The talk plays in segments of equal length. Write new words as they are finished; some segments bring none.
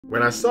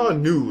When I saw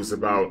news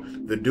about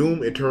the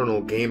Doom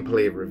Eternal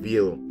gameplay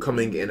reveal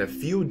coming in a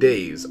few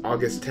days,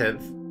 August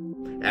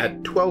 10th,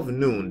 at 12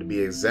 noon to be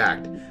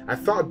exact, I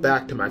thought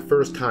back to my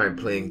first time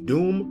playing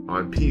Doom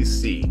on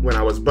PC when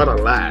I was but a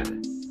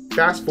lad.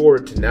 Fast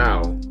forward to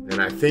now,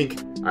 and I think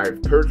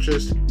I've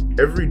purchased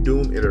every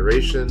Doom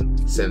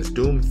iteration since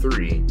Doom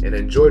 3 and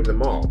enjoyed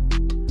them all.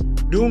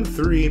 Doom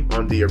 3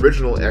 on the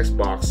original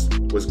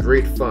Xbox was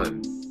great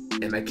fun,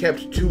 and I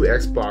kept 2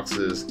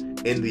 Xboxes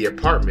in the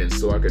apartment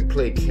so I could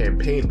play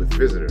campaign with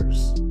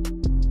visitors.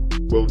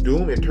 Will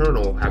Doom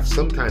Eternal have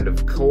some kind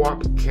of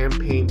co-op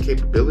campaign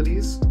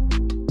capabilities?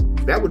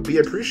 That would be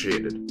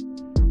appreciated.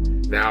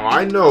 Now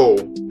I know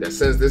that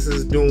since this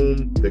is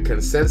Doom, the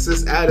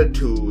consensus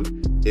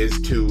attitude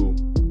is to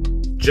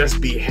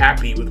just be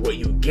happy with what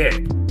you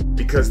get,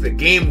 because the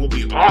game will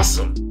be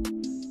awesome.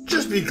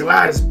 Just be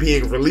glad it's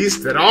being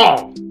released at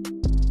all.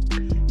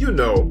 You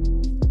know,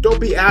 don't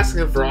be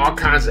asking for all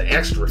kinds of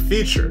extra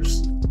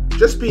features.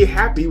 Just be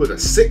happy with a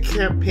sick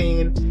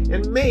campaign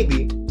and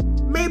maybe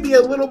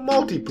a little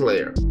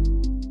multiplayer.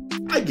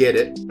 I get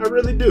it, I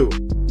really do.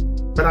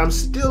 But I'm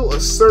still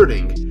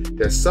asserting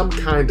that some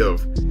kind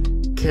of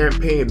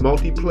campaign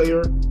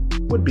multiplayer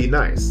would be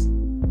nice.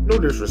 No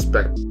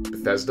disrespect,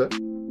 Bethesda.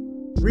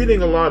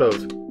 Reading a lot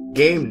of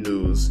game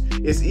news,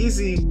 it's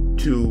easy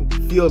to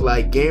feel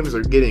like games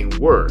are getting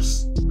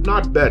worse,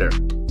 not better.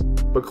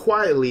 But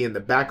quietly in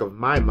the back of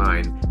my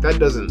mind, that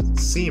doesn't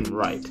seem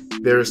right.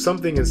 There is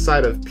something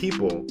inside of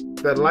people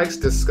that likes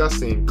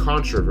discussing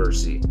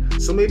controversy,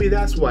 so maybe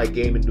that's why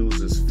gaming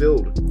news is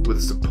filled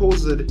with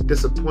supposed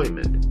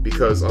disappointment,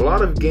 because a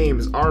lot of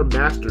games are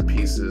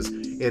masterpieces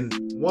in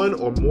one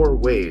or more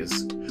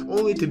ways,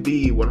 only to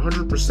be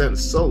 100%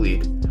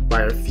 sullied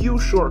by a few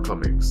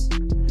shortcomings.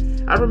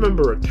 I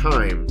remember a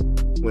time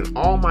when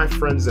all my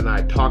friends and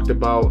I talked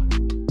about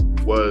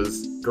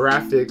was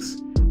graphics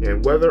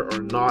and whether or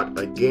not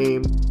a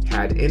game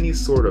had any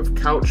sort of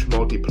couch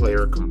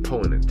multiplayer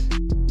component.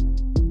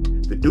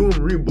 The Doom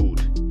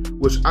reboot,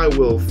 which I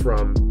will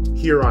from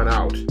here on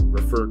out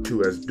refer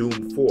to as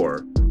Doom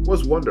 4,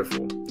 was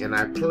wonderful, and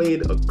I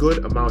played a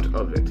good amount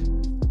of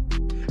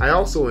it. I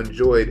also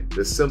enjoyed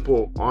the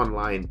simple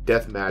online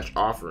deathmatch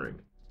offering.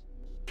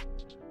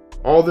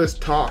 All this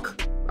talk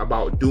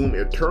about Doom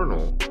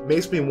Eternal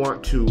makes me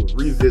want to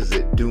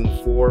revisit Doom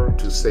 4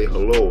 to say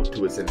hello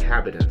to its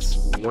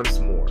inhabitants once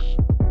more.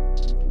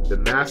 The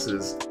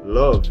masses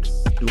loved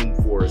Doom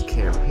 4's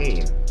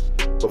campaign,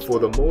 but for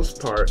the most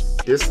part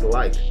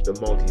disliked the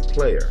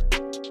multiplayer.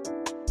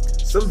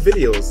 Some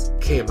videos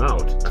came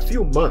out a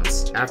few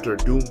months after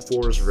Doom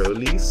 4's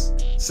release,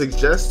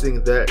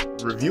 suggesting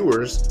that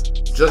reviewers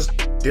just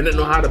didn't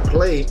know how to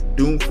play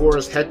Doom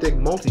 4's hectic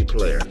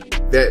multiplayer,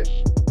 that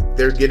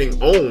they're getting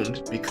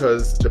owned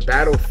because the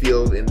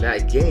battlefield in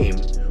that game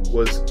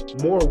was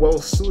more well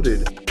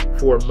suited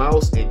for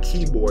mouse and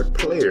keyboard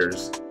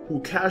players who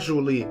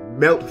casually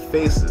melt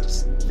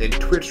faces in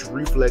Twitch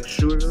reflex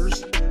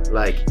shooters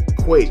like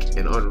Quake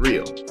and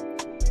Unreal.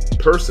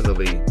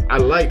 Personally, I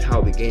liked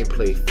how the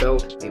gameplay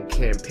felt in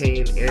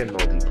campaign and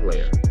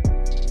multiplayer.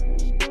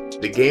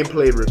 The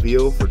gameplay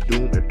reveal for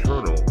Doom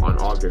Eternal on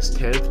August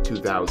 10th,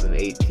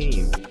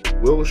 2018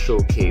 will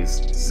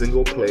showcase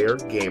single-player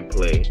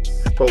gameplay,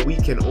 but we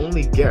can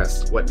only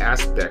guess what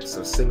aspects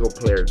of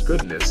single-player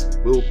goodness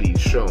will be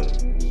shown.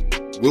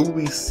 Will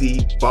we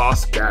see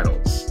boss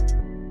battles?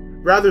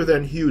 Rather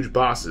than huge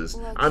bosses,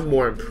 I'm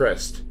more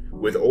impressed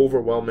with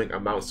overwhelming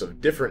amounts of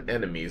different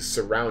enemies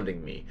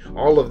surrounding me,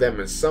 all of them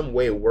in some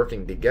way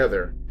working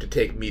together to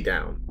take me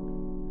down.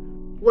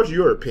 What's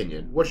your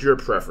opinion? What's your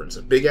preference?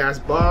 A big-ass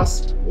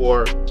boss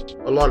or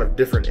a lot of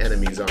different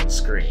enemies on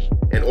screen?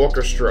 An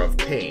orchestra of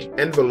pain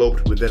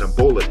enveloped within a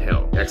bullet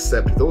hell,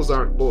 except those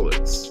aren't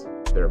bullets,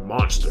 they're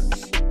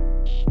monsters.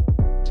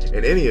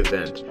 In any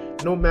event,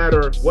 no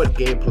matter what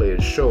gameplay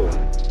is shown,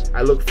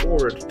 I look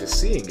forward to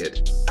seeing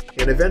it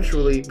and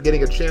eventually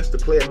getting a chance to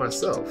play it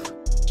myself.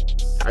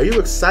 Are you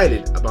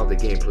excited about the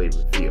gameplay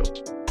reveal?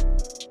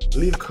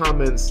 Leave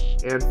comments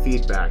and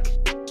feedback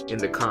in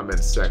the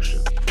comments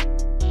section.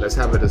 Let's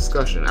have a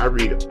discussion. I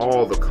read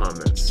all the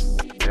comments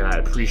and I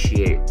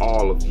appreciate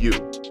all of you.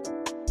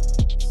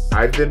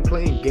 I've been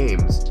playing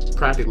games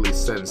practically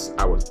since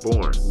I was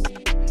born,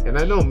 and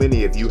I know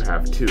many of you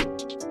have too.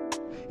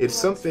 It's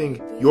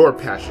something you're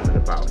passionate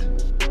about,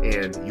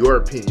 and your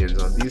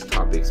opinions on these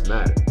topics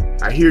matter.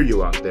 I hear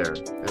you out there,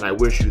 and I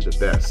wish you the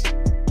best.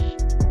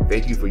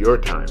 Thank you for your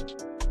time.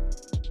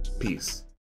 Peace.